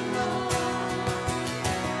you, Lord.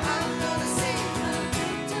 I'm gonna see a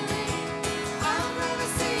victory. I'm gonna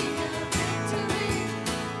see a victory.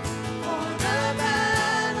 For the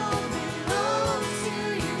battle belongs to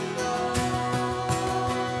you,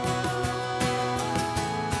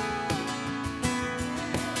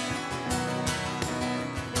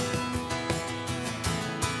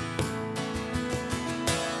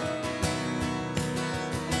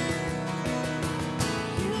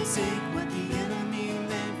 You take what the enemy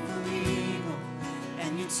meant for evil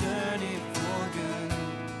and you turn it for good.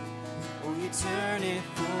 Oh, you turn it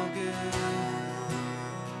for good.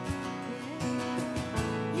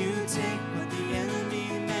 You take what the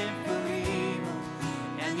enemy meant for evil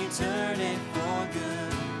and you turn it for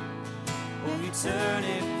good. Oh, you turn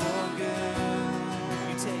it for good.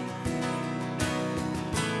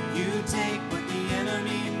 You take what the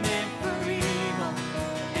enemy meant for evil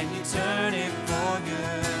and you turn it for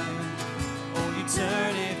good. Oh, you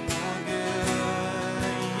turn it for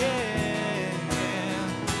good. Yeah.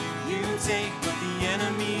 You take what the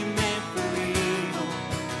enemy meant for evil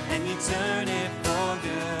and you turn it for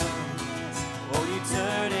good. Oh, you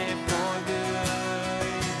turn it for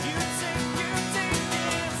good. You take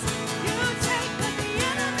this. You take what the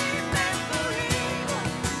enemy meant for evil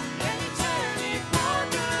and you turn it for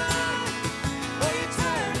good. Oh, you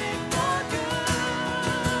turn it for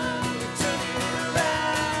good. You turn it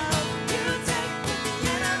around. You take what the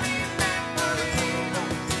enemy meant for evil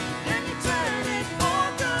and you turn it for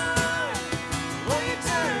good. Oh, you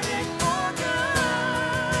turn it for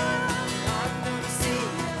good. I'm gonna see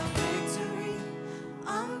a victory.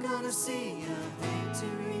 I'm gonna see a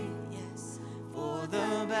victory. Yes. For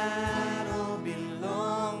the battle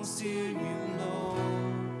belongs to you,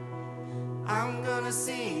 Lord. I'm gonna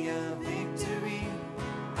see a victory.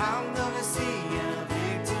 I'm gonna see a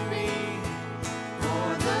victory. For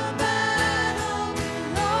the battle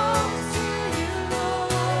belongs to you,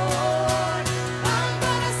 Lord. I'm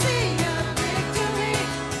gonna see a victory.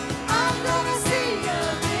 I'm gonna see a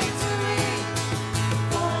victory.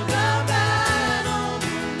 For the battle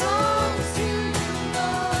belongs to you,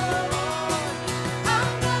 Lord.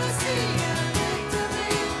 I'm gonna see a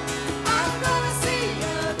victory. I'm gonna see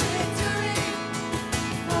a victory.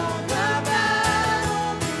 For the battle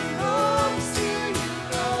belongs to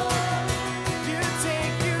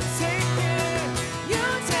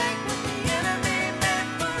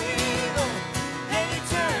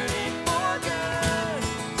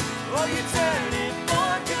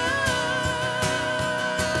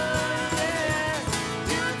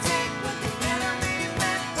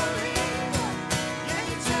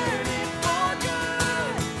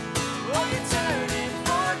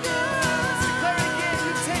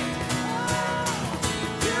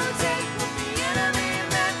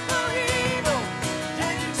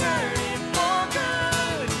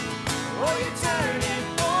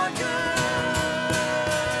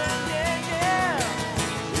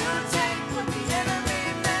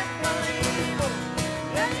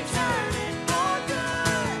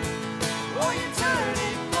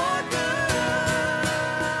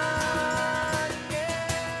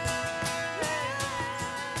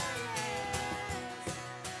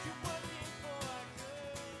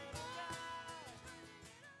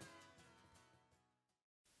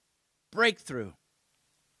breakthrough,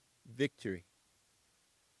 victory.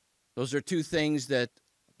 Those are two things that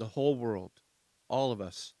the whole world, all of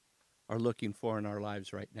us, are looking for in our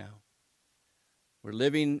lives right now. We're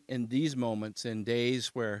living in these moments in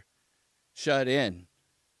days where shut in,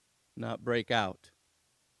 not break out,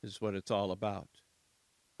 is what it's all about.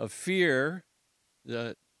 Of fear,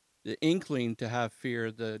 the inkling to have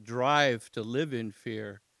fear, the drive to live in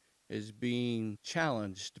fear is being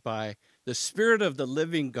challenged by the Spirit of the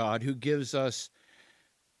living God who gives us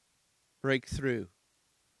breakthrough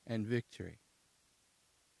and victory.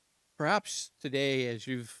 Perhaps today, as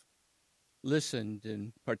you've listened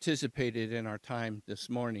and participated in our time this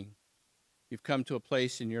morning, you've come to a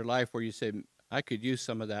place in your life where you say, I could use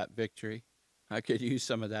some of that victory. I could use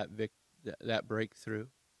some of that breakthrough.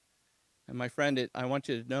 And my friend, I want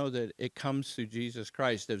you to know that it comes through Jesus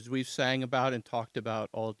Christ, as we've sang about and talked about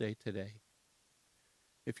all day today.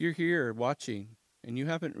 If you're here watching and you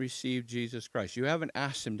haven't received Jesus Christ, you haven't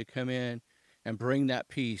asked him to come in and bring that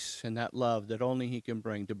peace and that love that only he can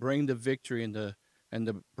bring, to bring the victory and the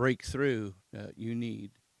breakthrough that you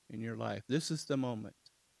need in your life, this is the moment.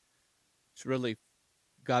 It's really,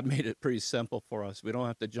 God made it pretty simple for us. We don't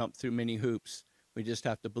have to jump through many hoops. We just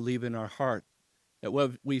have to believe in our heart that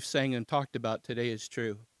what we've sang and talked about today is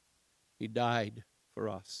true. He died for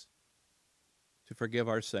us to forgive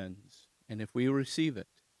our sins. And if we receive it,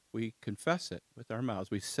 we confess it with our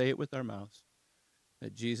mouths, we say it with our mouths,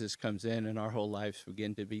 that Jesus comes in and our whole lives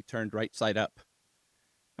begin to be turned right side up.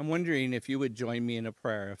 I'm wondering if you would join me in a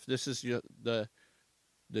prayer. If this is the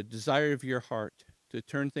desire of your heart to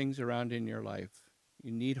turn things around in your life,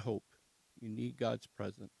 you need hope, you need God's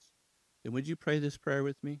presence, then would you pray this prayer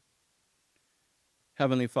with me?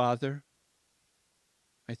 Heavenly Father,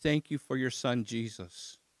 I thank you for your Son,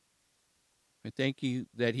 Jesus. I thank you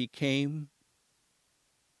that he came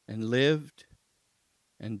and lived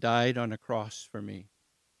and died on a cross for me.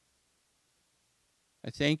 I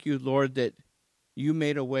thank you, Lord, that you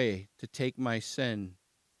made a way to take my sin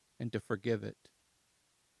and to forgive it,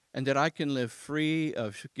 and that I can live free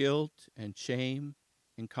of guilt and shame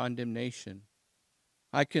and condemnation.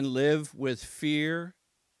 I can live with fear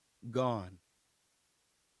gone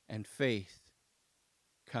and faith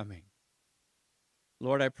coming.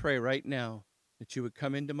 Lord, I pray right now that you would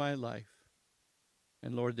come into my life,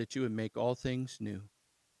 and Lord, that you would make all things new.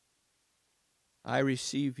 I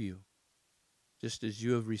receive you just as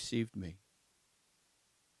you have received me.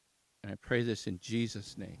 And I pray this in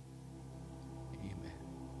Jesus' name. Amen.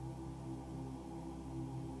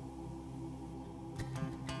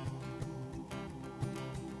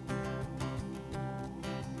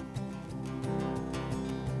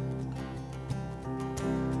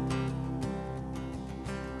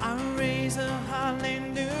 I raise a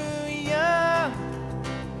hallelujah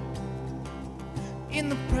in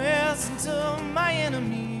the presence of my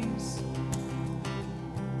enemies.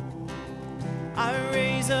 I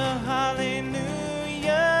raise a hallelujah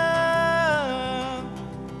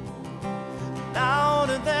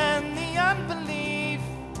louder than the unbelief.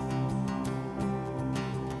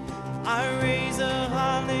 I raise a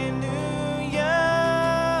hallelujah.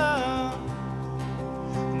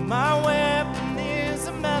 My weapon is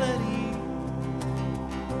a melody,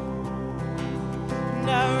 and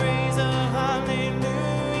I raise a hallelujah.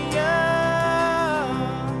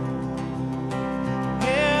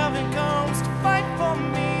 Heaven comes to fight for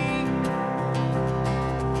me.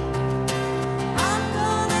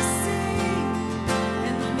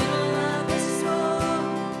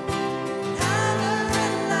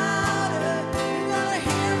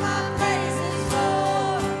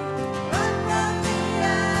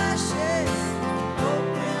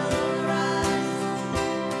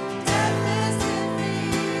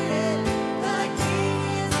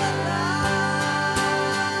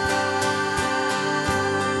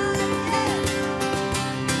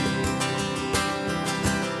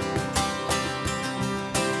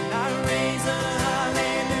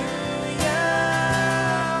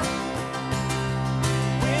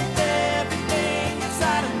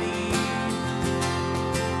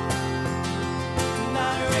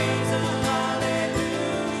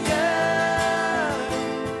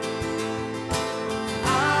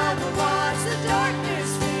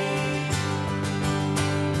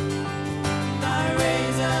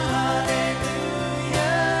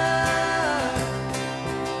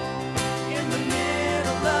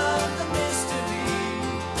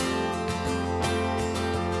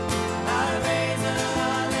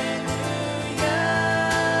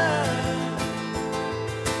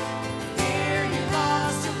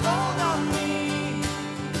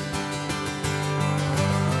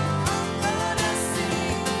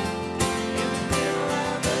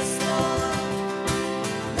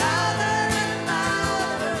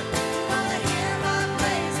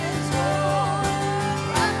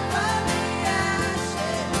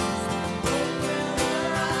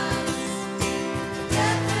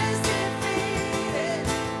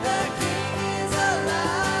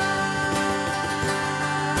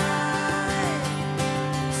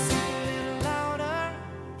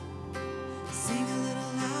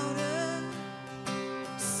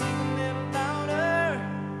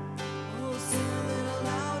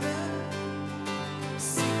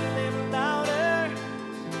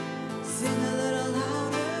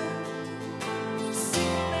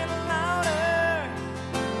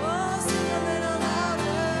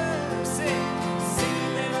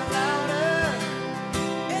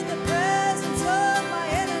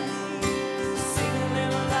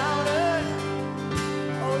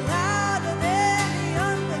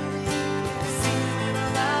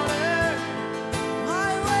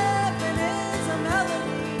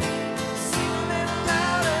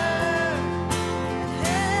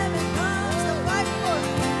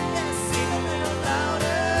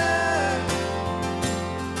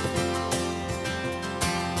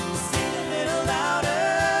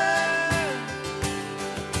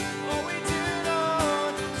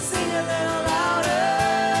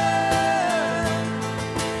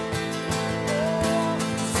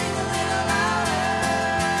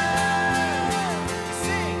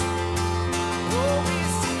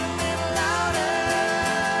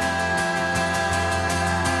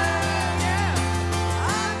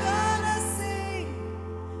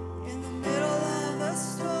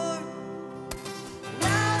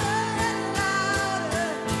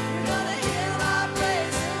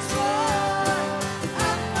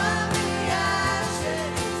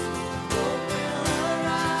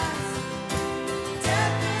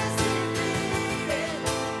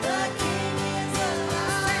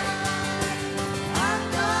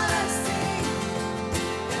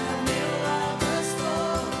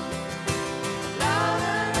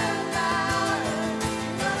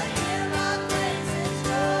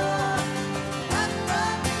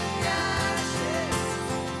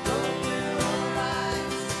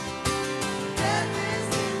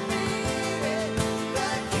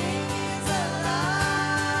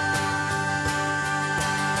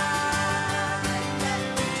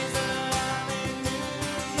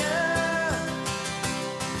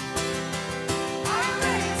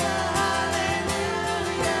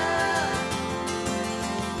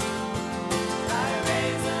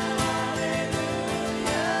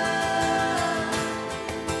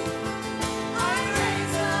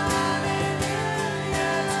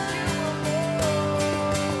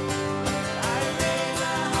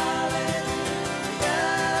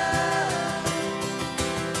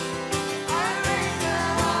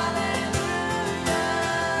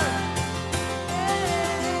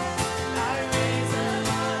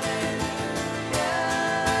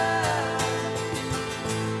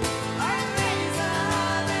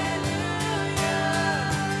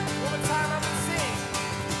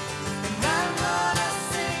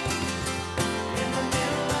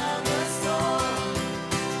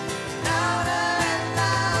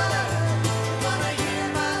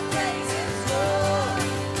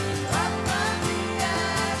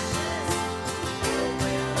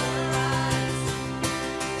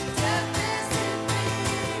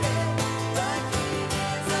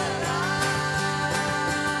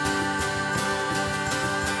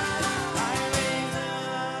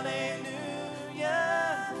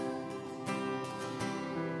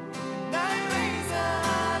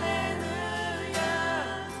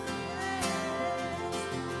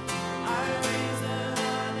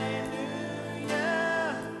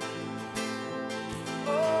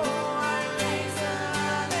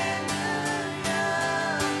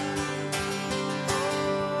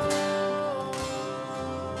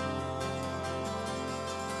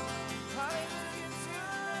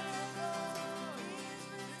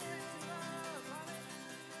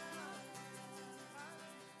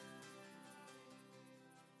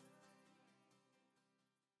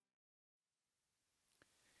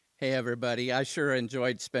 Hey, everybody. I sure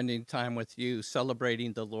enjoyed spending time with you,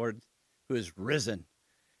 celebrating the Lord who is risen.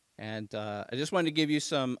 And I just wanted to give you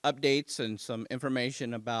some updates and some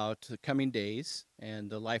information about the coming days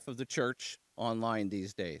and the life of the church online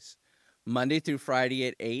these days. Monday through Friday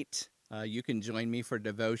at 8, you can join me for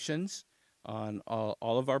devotions on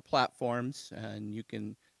all of our platforms, and you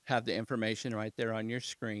can have the information right there on your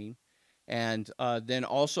screen. And then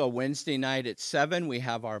also Wednesday night at 7, we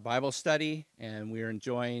have our Bible study, and we're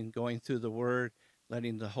enjoying going through the Word,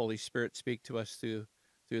 letting the Holy Spirit speak to us through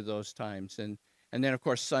those times. And then, of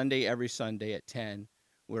course, every Sunday at 10,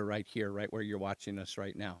 we're right here, right where you're watching us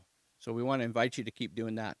right now. So we want to invite you to keep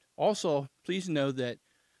doing that. Also, please know that,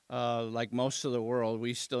 like most of the world,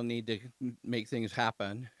 we still need to make things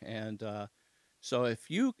happen. And so if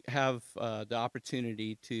you have the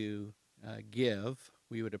opportunity to give,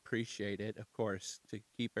 we would appreciate it, of course, to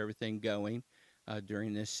keep everything going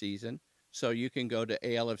during this season. So you can go to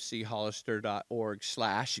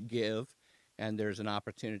alfchollister.org/give, and there's an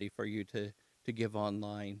opportunity for you to give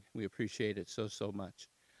online. We appreciate it so much.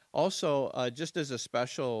 Also, just as a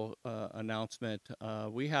special announcement,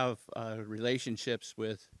 we have relationships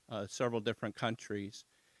with several different countries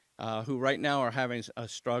who right now are having a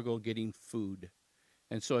struggle getting food.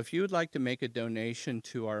 And so if you would like to make a donation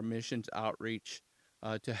to our missions outreach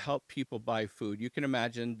to help people buy food, you can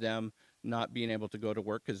imagine them not being able to go to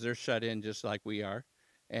work because they're shut in just like we are,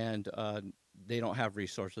 and they don't have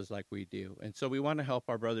resources like we do. And so we want to help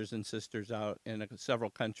our brothers and sisters out in several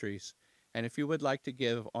countries. And if you would like to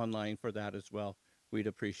give online for that as well, we'd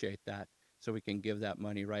appreciate that, so we can give that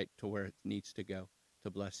money right to where it needs to go to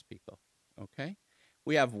bless people. Okay?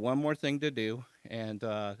 We have one more thing to do, and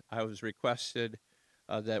I was requested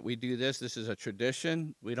that we do this. This is a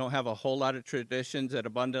tradition. We don't have a whole lot of traditions at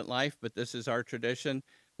Abundant Life, but this is our tradition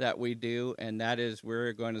that we do, and that is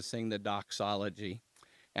we're going to sing the doxology.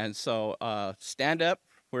 And so stand up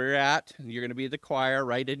where you're at. You're going to be the choir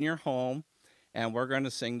right in your home, and we're going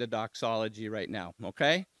to sing the doxology right now,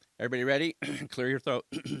 okay? Everybody ready? Clear your throat.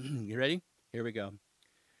 You ready? Here we go.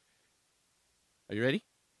 Are you ready?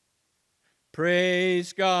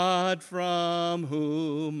 Praise God, from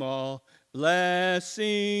whom all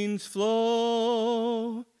blessings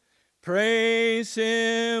flow. Praise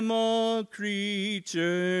him, all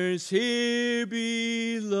creatures here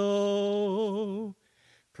below.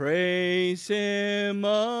 Praise him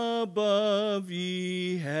above,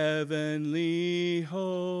 ye heavenly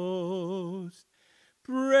host.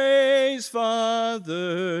 Praise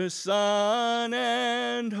Father, Son,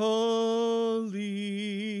 and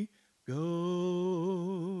Holy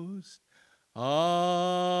Ghost.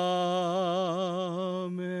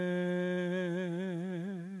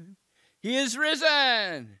 Amen. He is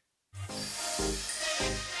risen.